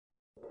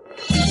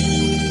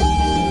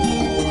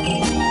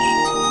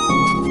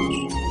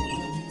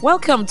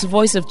Welcome to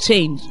Voice of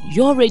Change,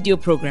 your radio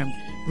program,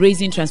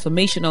 raising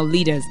transformational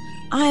leaders.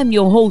 I am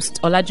your host,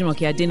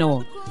 Olajumoke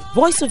Adenowo.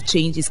 Voice of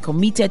Change is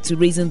committed to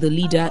raising the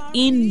leader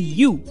in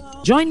you.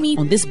 Join me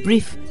on this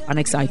brief and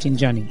exciting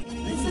journey.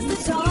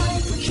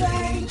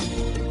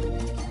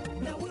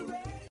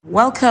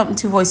 Welcome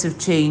to Voice of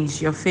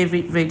Change, your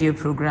favorite radio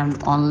program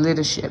on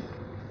leadership.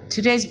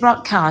 Today's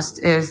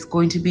broadcast is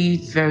going to be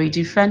very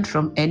different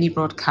from any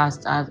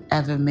broadcast I've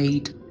ever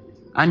made,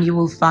 and you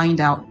will find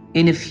out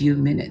in a few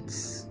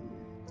minutes.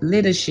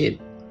 Leadership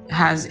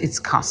has its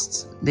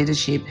costs.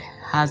 Leadership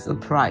has a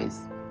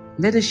price.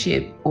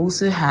 Leadership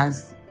also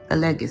has a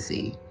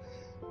legacy.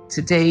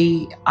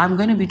 Today, I'm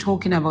going to be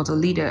talking about a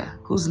leader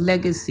whose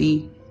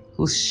legacy,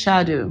 whose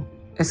shadow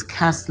is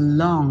cast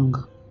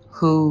long,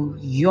 who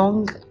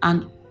young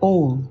and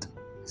old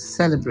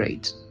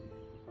celebrate,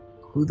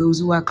 who those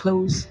who are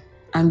close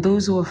and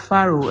those who are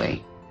far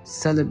away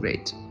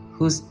celebrate,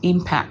 whose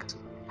impact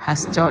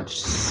has touched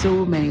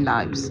so many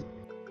lives.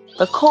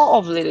 The core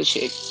of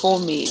leadership for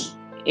me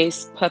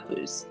is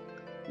purpose.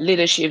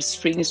 Leadership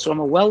springs from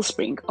a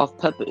wellspring of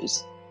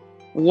purpose.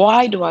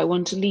 Why do I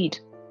want to lead?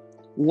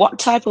 What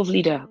type of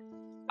leader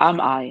am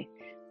I?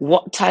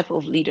 What type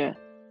of leader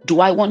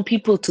do I want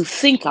people to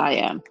think I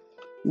am?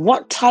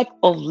 What type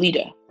of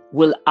leader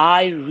will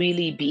I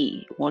really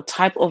be? What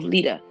type of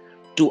leader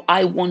do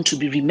I want to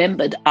be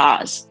remembered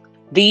as?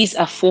 These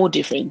are four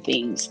different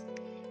things.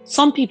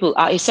 Some people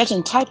are a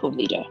certain type of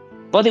leader,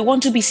 but they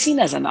want to be seen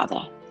as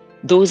another.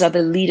 Those are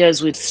the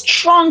leaders with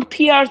strong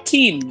PR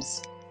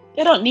teams.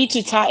 They don't need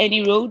to tar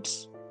any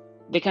roads.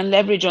 They can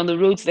leverage on the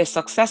roads their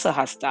successor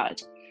has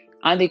tarred.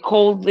 And they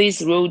call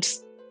these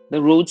roads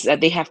the roads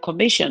that they have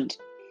commissioned.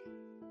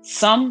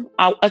 Some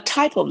are a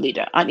type of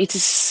leader, and it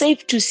is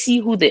safe to see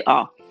who they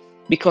are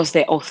because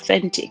they're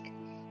authentic.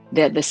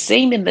 They're the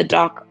same in the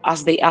dark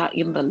as they are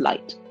in the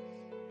light.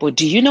 But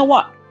do you know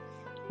what?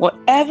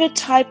 Whatever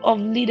type of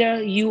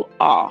leader you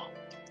are,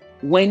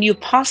 when you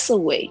pass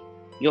away,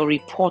 your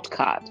report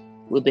card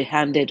will be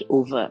handed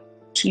over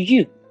to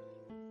you.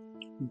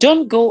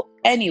 Don't go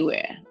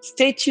anywhere.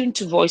 Stay tuned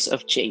to Voice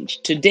of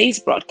Change. Today's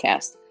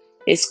broadcast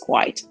is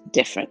quite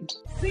different.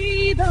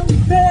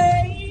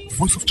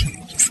 Voice of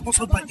Change is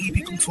sponsored by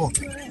EB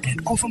Consulting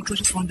and Awesome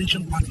Treasures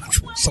Foundation partners.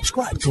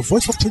 Subscribe to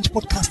Voice of Change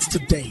podcast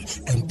today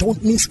and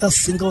don't miss a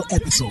single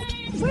episode.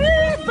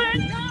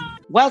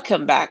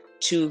 Welcome back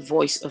to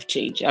Voice of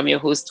Change. I'm your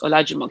host,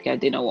 Olajumoke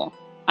Adenowo,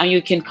 and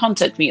you can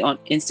contact me on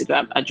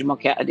Instagram at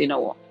Jumoke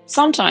Adenowo,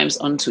 sometimes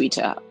on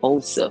Twitter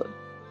also.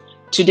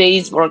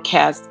 Today's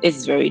broadcast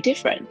is very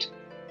different.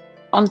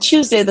 On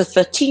Tuesday, the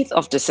 13th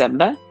of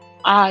December,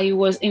 I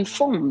was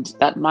informed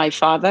that my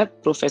father,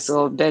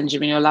 Professor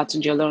Benjamin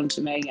Olatunji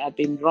Oloruntunmeyin, had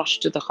been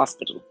rushed to the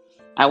hospital.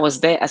 I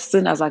was there as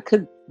soon as I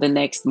could the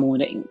next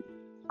morning.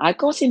 I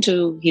got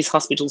into his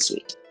hospital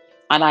suite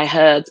and I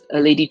heard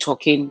a lady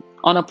talking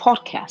on a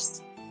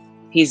podcast.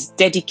 His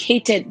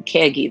dedicated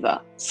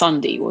caregiver,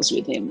 Sunday, was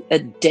with him, a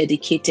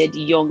dedicated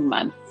young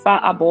man, far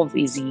above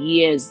his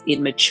years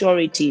in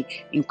maturity,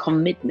 in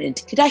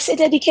commitment. Did I say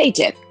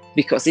dedicated?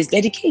 Because he's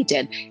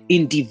dedicated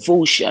in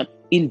devotion,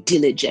 in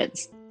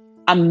diligence.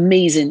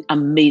 Amazing,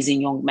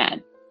 amazing young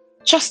man,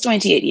 just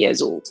 28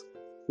 years old,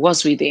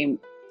 was with him,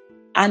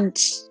 and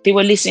they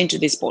were listening to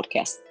this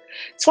podcast.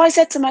 So I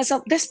said to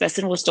myself, this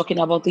person was talking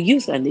about the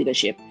youth and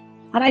leadership,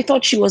 and I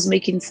thought she was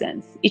making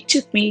sense. It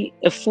took me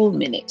a full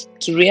minute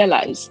to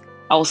realize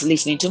I was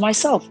listening to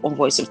myself on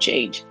Voice of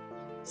Change.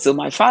 So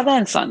my father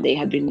and Sunday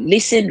had been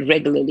listening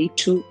regularly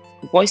to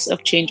Voice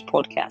of Change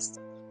podcast,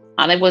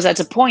 and it was at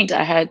a point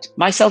I heard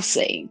myself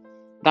saying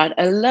that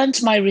I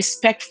learned my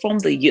respect from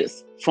the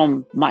youth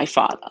from my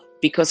father,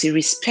 because he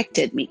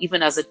respected me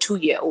even as a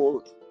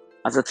 2-year-old.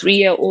 As a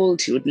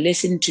 3-year-old, he would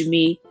listen to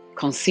me,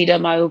 consider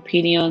my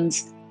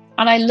opinions,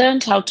 and I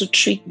learned how to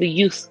treat the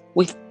youth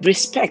with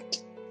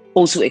respect,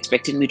 also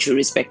expecting mutual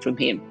respect from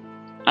him.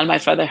 And my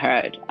father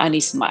heard, and he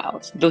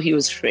smiled, though he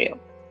was frail.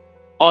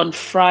 On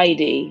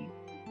Friday,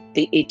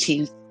 the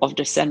 18th of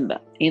December,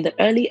 in the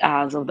early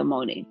hours of the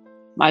morning,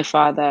 my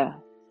father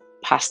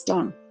passed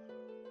on,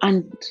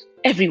 and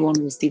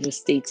everyone was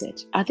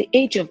devastated. At the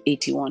age of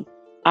 81,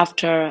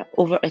 after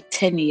over a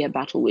 10-year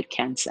battle with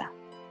cancer,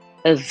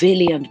 a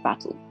valiant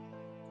battle,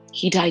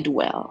 he died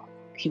well.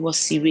 He was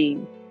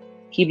serene.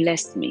 He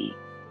blessed me.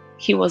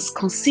 He was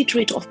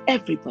considerate of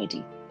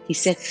everybody. He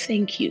said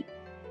thank you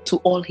to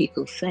all he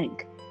could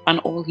thank and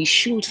all he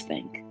should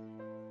thank.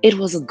 It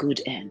was a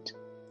good end.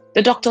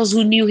 The doctors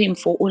who knew him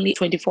for only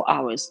 24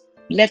 hours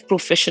left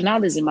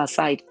professionalism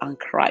aside and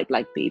cried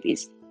like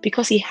babies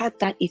because he had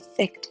that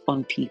effect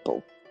on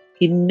people.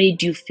 He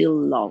made you feel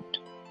loved.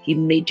 He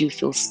made you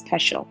feel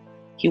special.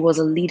 He was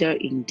a leader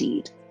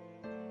indeed.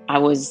 I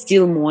was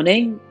still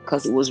mourning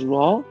because it was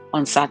raw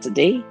on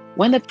Saturday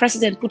when the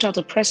president put out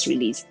a press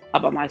release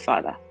about my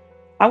father.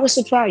 I was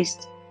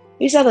surprised.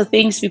 These are the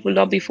things people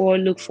not before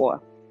look for.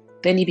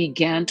 Then he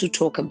began to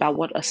talk about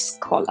what a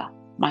scholar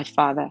my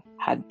father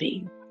had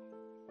been.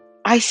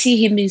 I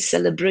see him being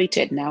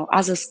celebrated now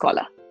as a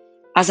scholar,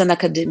 as an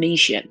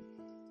academician,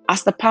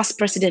 as the past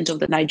president of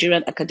the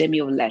Nigerian Academy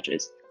of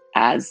Letters,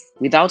 as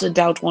without a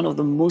doubt one of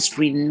the most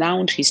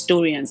renowned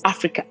historians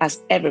Africa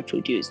has ever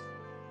produced.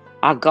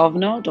 Our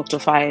governor, Dr.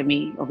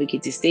 Fayemi of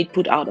Ekiti State,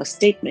 put out a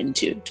statement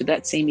to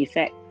that same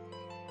effect.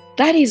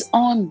 That is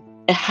on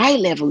a high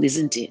level,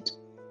 isn't it?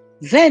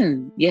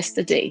 Then,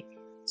 yesterday,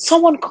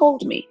 someone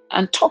called me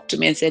and talked to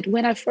me and said,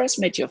 when I first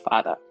met your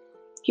father,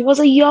 he was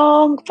a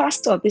young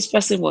pastor. This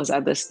person was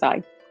at this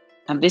time.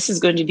 And this is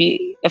going to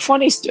be a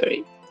funny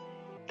story.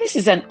 This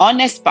is an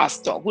honest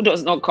pastor who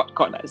does not cut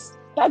corners.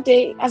 That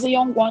day, as a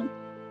young one,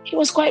 he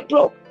was quite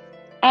broke.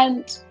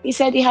 And he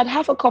said he had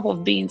half a cup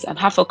of beans and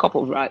half a cup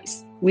of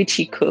rice, which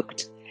he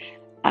cooked.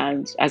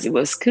 And as he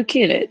was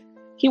cooking it,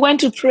 he went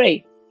to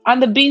pray.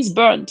 And the beans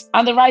burned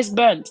and the rice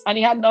burned and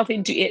he had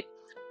nothing to eat.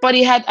 But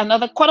he had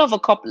another quarter of a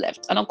cup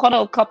left and a quarter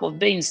of a cup of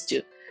beans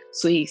too.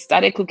 So he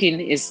started cooking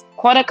his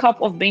quarter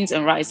cup of beans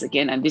and rice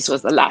again, and this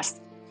was the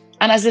last.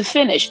 And as he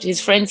finished,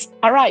 his friends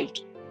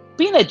arrived.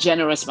 Being a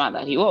generous man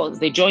that he was,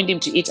 they joined him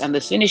to eat and they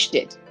finished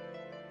it.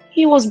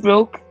 He was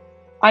broke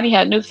and he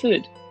had no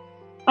food.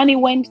 And he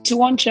went to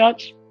one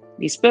church,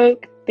 he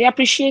spoke, they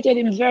appreciated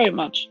him very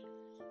much.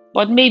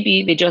 But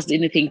maybe they just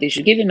didn't think they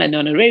should give him an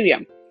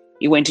honorarium.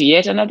 He went to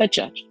yet another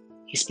church.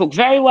 He spoke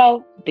very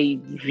well. They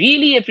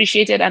really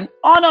appreciated and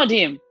honored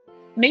him.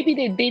 Maybe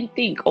they didn't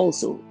think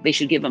also they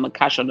should give him a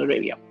cash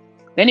honorarium.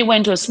 Then he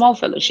went to a small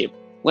fellowship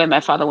where my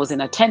father was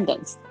in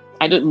attendance.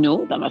 I don't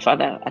know that my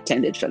father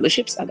attended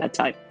fellowships at that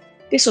time.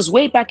 This was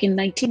way back in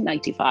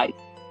 1995.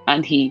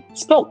 And he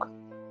spoke.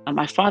 And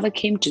my father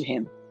came to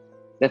him.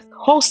 The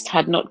host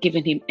had not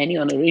given him any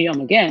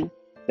honorarium again.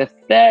 The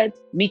third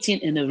meeting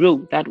in a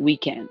row that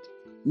weekend.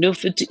 No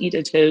food to eat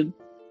at home.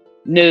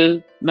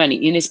 No money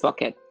in his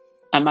pocket.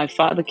 And my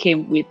father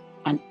came with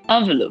an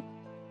envelope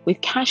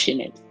with cash in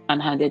it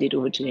and handed it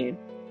over to him.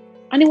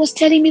 And he was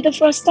telling me the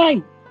first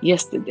time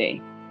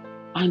yesterday.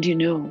 And you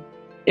know,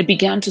 it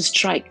began to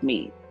strike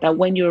me that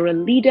when you're a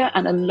leader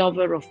and a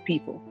lover of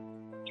people,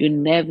 you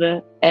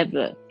never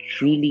ever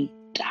truly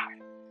die.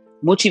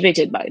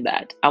 Motivated by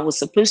that, I was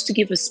supposed to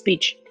give a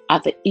speech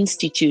at the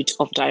Institute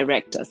of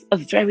Directors, a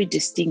very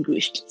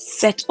distinguished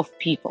set of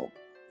people.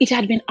 It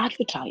had been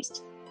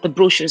advertised. The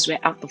brochures were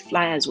out, the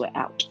flyers were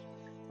out.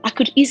 I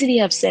could easily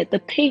have said the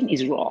pain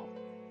is raw.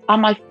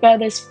 I'm my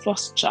father's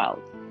first child,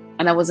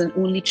 and I was an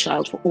only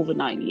child for over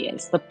 9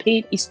 years. The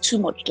pain is too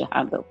much to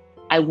handle.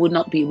 I would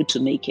not be able to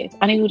make it,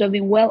 and it would have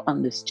been well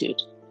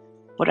understood.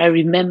 But I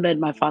remembered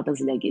my father's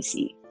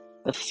legacy,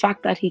 the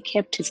fact that he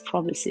kept his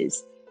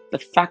promises, the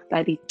fact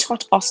that he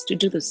taught us to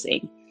do the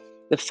same,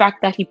 the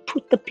fact that he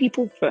put the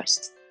people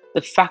first,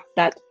 the fact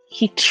that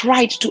he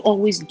tried to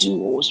always do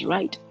what was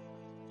right.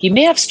 He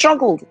may have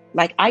struggled,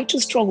 like I too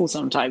struggle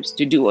sometimes,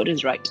 to do what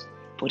is right,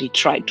 but he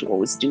tried to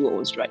always do what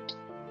was right.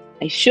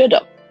 I showed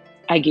up,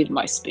 I gave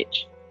my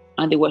speech,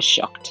 and they were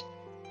shocked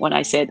when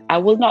I said, I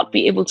will not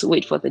be able to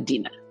wait for the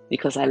dinner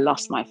because I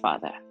lost my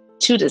father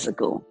 2 days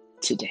ago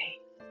today.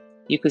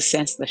 You could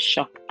sense the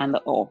shock and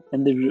the awe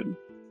in the room,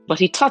 but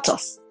he taught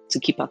us to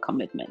keep our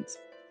commitments,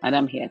 and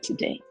I'm here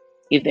today.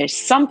 If there's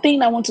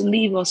something I want to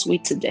leave us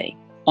with today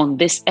on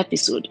this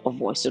episode of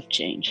Voice of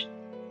Change,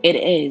 it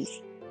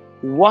is,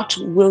 what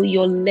will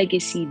your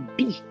legacy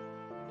be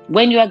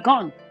when you are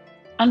gone?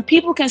 And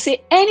people can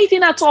say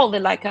anything at all they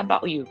like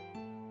about you.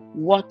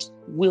 What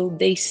will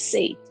they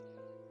say?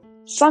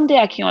 Sunday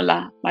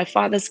Akinola, my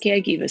father's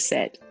caregiver,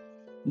 said,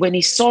 when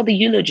he saw the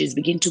eulogies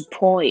begin to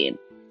pour in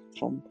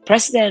from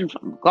president,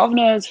 from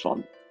governors,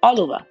 from all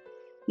over,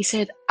 he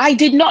said, I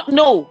did not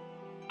know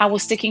I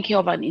was taking care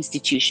of an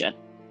institution.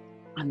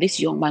 And this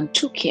young man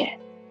took care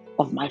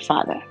of my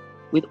father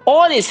with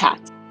all his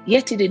heart,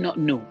 yet he did not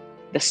know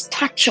the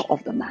stature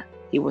of the man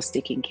he was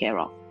taking care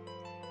of.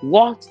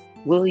 What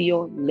will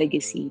your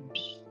legacy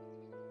be?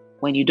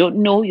 When you don't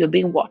know you're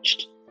being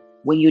watched,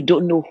 when you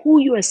don't know who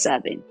you are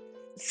serving,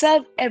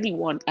 serve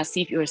everyone as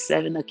if you're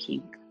serving a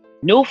king.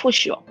 Know for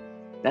sure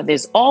that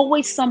there's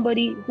always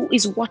somebody who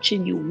is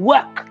watching you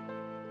work,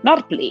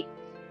 not play,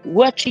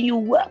 watching you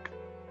work,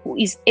 who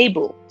is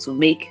able to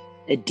make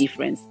a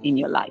difference in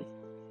your life.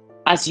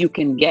 As you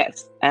can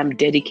guess, I'm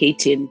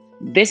dedicating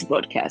this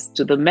broadcast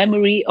to the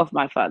memory of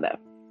my father,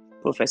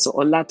 Professor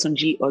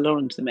Olatunji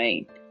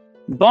Oloruntumehin,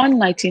 born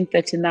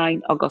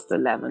 1939, August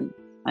 11,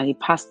 and he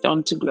passed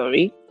on to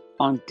glory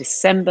on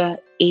December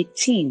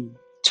 18,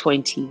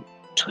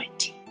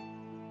 2020.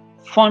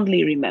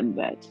 Fondly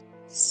remembered,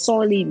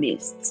 sorely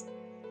missed,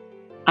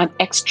 an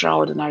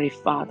extraordinary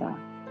father,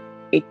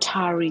 a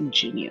towering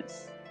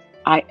genius.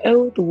 I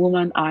owe the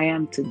woman I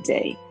am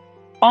today,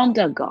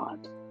 under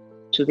God,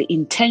 to the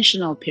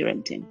intentional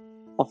parenting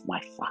of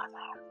my father.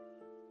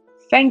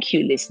 Thank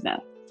you, listener,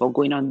 for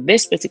going on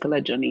this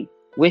particular journey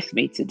with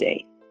me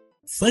today.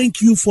 Thank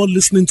you for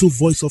listening to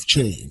Voice of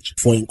Change.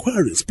 For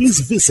inquiries,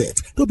 please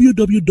visit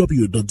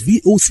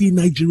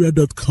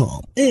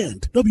www.vocnigeria.com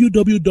and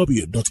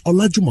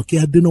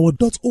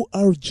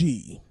www.olajumokeadenawa.org.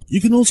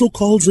 You can also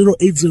call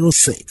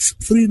 0806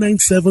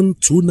 397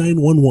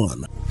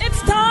 2911.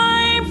 It's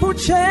time for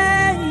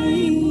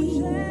change.